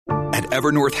At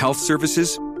Evernorth Health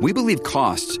Services, we believe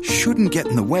costs shouldn't get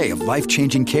in the way of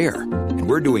life-changing care, and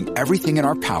we're doing everything in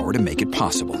our power to make it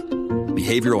possible.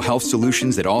 Behavioral health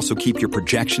solutions that also keep your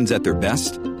projections at their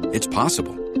best? It's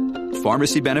possible.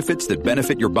 Pharmacy benefits that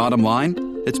benefit your bottom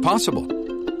line? It's possible.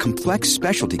 Complex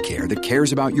specialty care that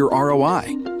cares about your ROI?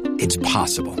 It's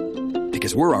possible.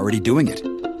 Because we're already doing it.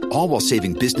 All while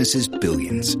saving businesses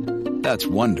billions. That's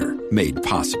Wonder made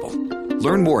possible.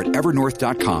 Learn more at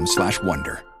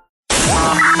evernorth.com/wonder.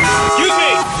 Excuse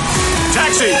me!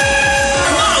 Taxi!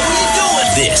 Come on, what are you doing?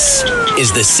 This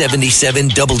is the 77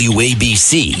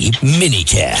 WABC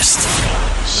minicast.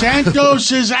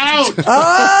 Santos is out.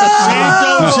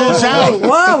 Oh! Santos is out.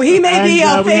 Whoa, he may be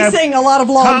facing a lot of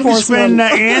law enforcement.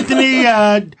 Congressman Anthony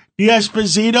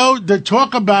D'Esposito to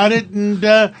talk about it, and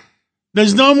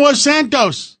there's no more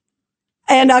Santos.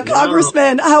 And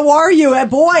Congressman, how are you?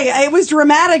 Boy, it was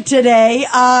dramatic today.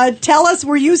 Tell us,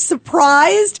 were you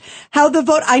surprised how the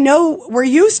vote? I know where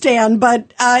you stand,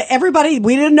 but everybody,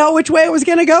 we didn't know which way it was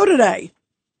going to go today.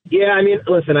 Yeah, I mean,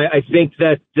 listen, I think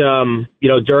that,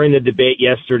 during the debate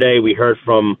yesterday, we heard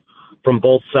from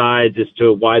both sides as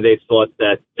to why they thought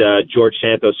that George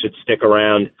Santos should stick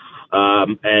around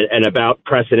and about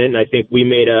precedent. And I think we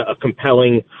made a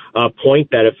compelling point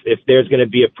that if there's going to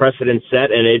be a precedent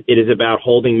set and it is about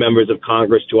holding members of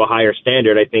Congress to a higher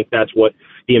standard, I think that's what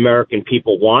the American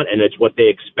people want and it's what they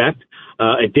expect.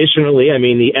 Additionally, I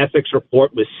mean, the ethics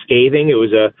report was scathing. It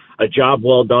was a job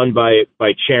well done by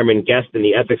Chairman Guest and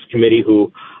the Ethics Committee,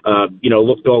 who,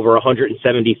 looked over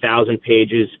 170,000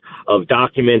 pages of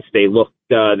documents. They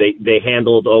they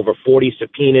handled over 40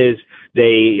 subpoenas.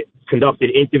 They conducted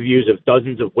interviews of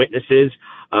dozens of witnesses.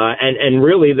 And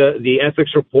really the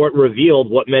ethics report revealed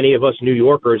what many of us New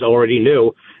Yorkers already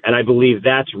knew. And I believe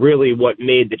that's really what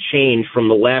made the change from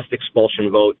the last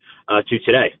expulsion vote to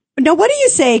today. Now, what do you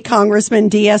say, Congressman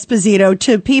D'Esposito,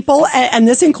 to people, and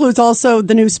this includes also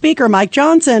the new speaker, Mike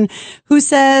Johnson, who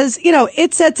says,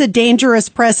 it sets a dangerous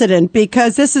precedent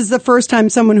because this is the first time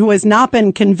someone who has not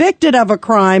been convicted of a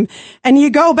crime, and you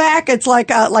go back, it's three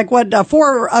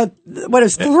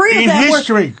in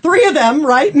history. Three of them,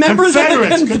 right? Members of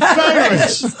the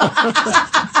Confederates.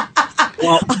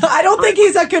 Well, I don't think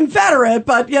he's a Confederate,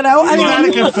 but not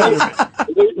a Confederate.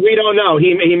 We don't know.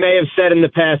 He may have said in the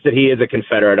past that he is a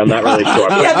Confederate. I'm not really sure.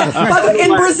 But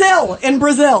in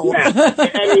Brazil. Yeah.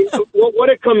 I mean, what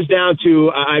it comes down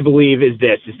to, I believe, is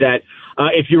that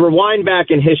if you rewind back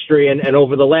in history, and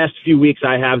over the last few weeks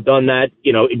I have done that,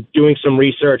 doing some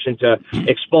research into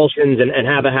expulsions and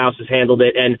how the House has handled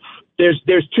it, and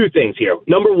there's two things here.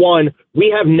 Number one, we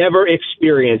have never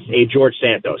experienced a George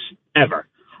Santos, ever.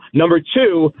 Number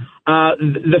two,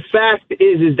 the fact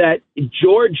is that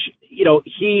George,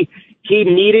 he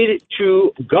needed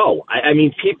to go. I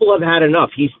mean, people have had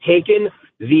enough. He's taken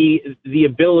the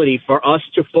ability for us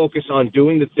to focus on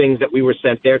doing the things that we were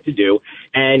sent there to do,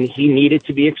 and he needed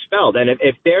to be expelled. And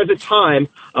if there's a time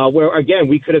where, again,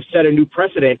 we could have set a new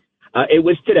precedent, it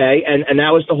was today, and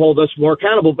that was to hold us more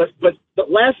accountable. But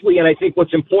lastly, and I think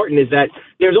what's important is that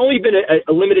there's only been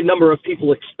a limited number of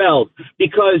people expelled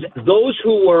because those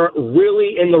who were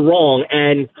really in the wrong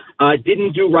and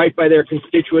didn't do right by their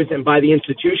constituents and by the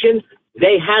institution,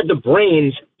 they had the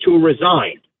brains to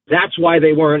resign. That's why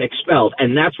they weren't expelled,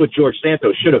 and that's what George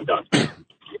Santos should have done.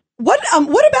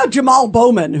 What about Jamal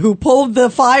Bowman, who pulled the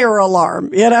fire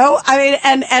alarm? I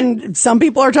mean, and some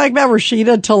people are talking about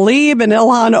Rashida Tlaib and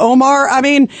Ilhan Omar. I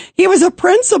mean, he was a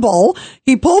principal.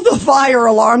 He pulled the fire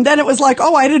alarm. Then it was like,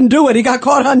 oh, I didn't do it. He got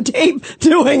caught on tape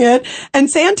doing it.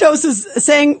 And Santos is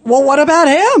saying, well, what about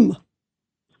him?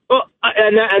 Well,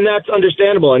 and that's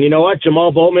understandable. And you know what?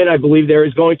 Jamal Bowman, I believe there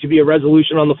is going to be a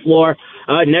resolution on the floor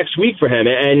next week for him.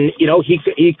 And,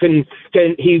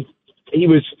 he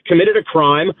was committed a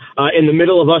crime in the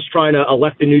middle of us trying to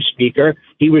elect a new speaker.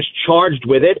 He was charged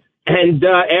with it. And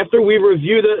after we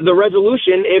review the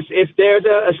resolution, if there's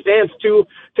a stance to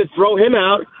throw him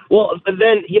out, well,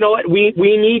 then, you know what, we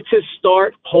need to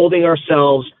start holding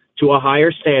ourselves to a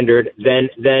higher standard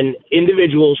than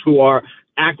individuals who are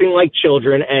acting like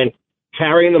children and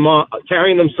carrying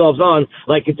themselves on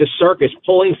like it's a circus,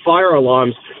 pulling fire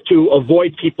alarms to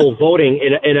avoid people voting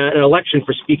in an election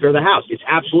for Speaker of the House. It's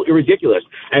absolutely ridiculous.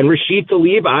 And Rashida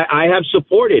Tlaib, I have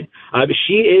supported.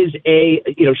 She is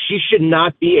she should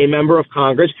not be a member of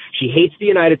Congress. She hates the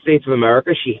United States of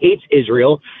America. She hates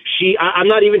Israel. I'm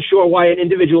not even sure why an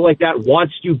individual like that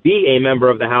wants to be a member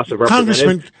of the House of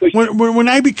Representatives. Congressman, when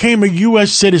I became a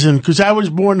U.S. citizen, because I was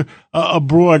born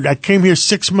abroad, I came here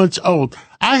 6 months old.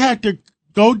 I had to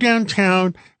go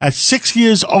downtown at 6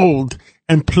 years old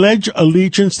and pledge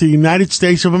allegiance to the United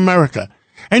States of America.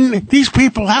 And these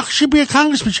people, how should be a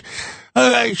congressman?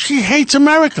 She hates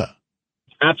America.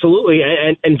 Absolutely.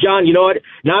 And John, you know what?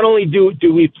 Not only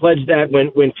do we pledge that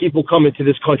when people come into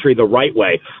this country the right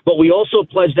way, but we also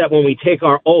pledge that when we take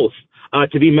our oath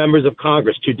to be members of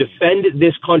Congress, to defend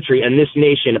this country and this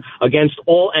nation against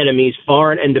all enemies,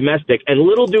 foreign and domestic. And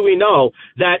little do we know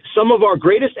that some of our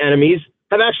greatest enemies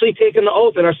have actually taken the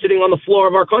oath and are sitting on the floor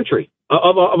of our country,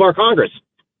 of our Congress.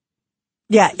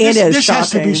 Yeah, This shocking. has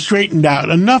to be straightened out.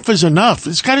 Enough is enough.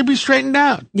 It's got to be straightened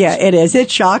out. Yeah, it is.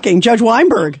 It's shocking. Judge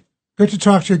Weinberg. Good to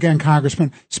talk to you again,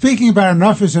 Congressman. Speaking about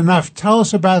enough is enough, tell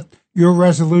us about your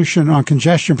resolution on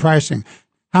congestion pricing.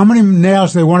 How many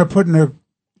nails they want to put in the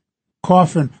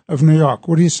coffin of New York?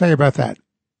 What do you say about that?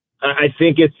 I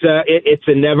think it's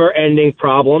a never-ending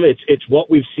problem. It's what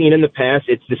we've seen in the past.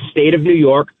 It's the state of New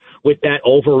York with that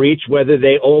overreach, whether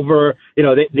they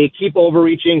keep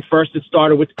overreaching. First, it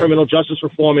started with criminal justice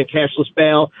reform and cashless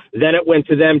bail. Then it went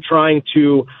to them trying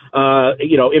to,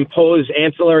 impose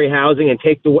ancillary housing and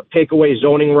take away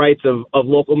zoning rights of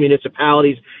local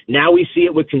municipalities. Now we see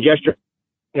it with congestion.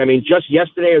 I mean, just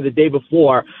yesterday or the day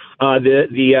before,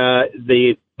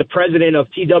 the president of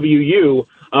TWU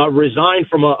resigned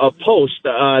from a post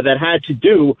that had to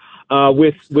do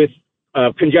with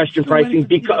congestion pricing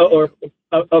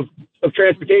of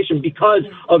transportation because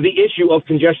of the issue of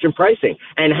congestion pricing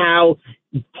and how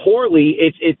poorly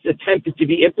it's attempted to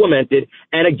be implemented.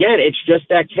 And again, it's just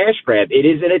that cash grab. It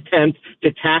is an attempt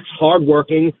to tax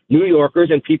hardworking New Yorkers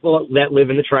and people that live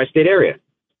in the tri-state area.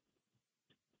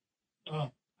 I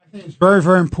think it's very,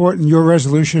 very important your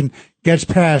resolution gets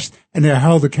passed and they're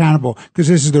held accountable, because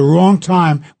this is the wrong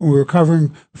time when we're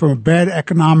recovering from a bad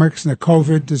economics and a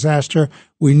COVID disaster.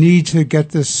 We need to get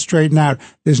this straightened out.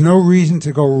 There's no reason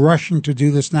to go rushing to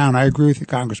do this now, and I agree with you,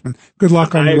 Congressman. Good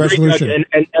luck on the resolution.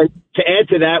 And to add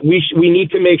to that, we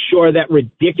need to make sure that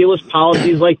ridiculous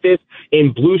policies like this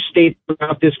in blue states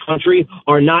throughout this country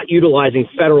are not utilizing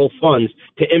federal funds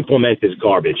to implement this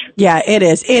garbage. Yeah, it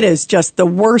is. It is just the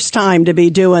worst time to be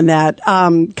doing that.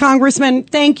 Congressman,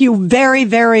 thank you very,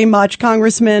 very much,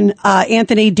 Congressman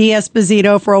Anthony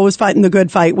D'Esposito, for always fighting the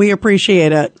good fight. We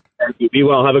appreciate it. Thank you. Be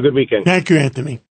well. Have a good weekend. Thank you, Anthony.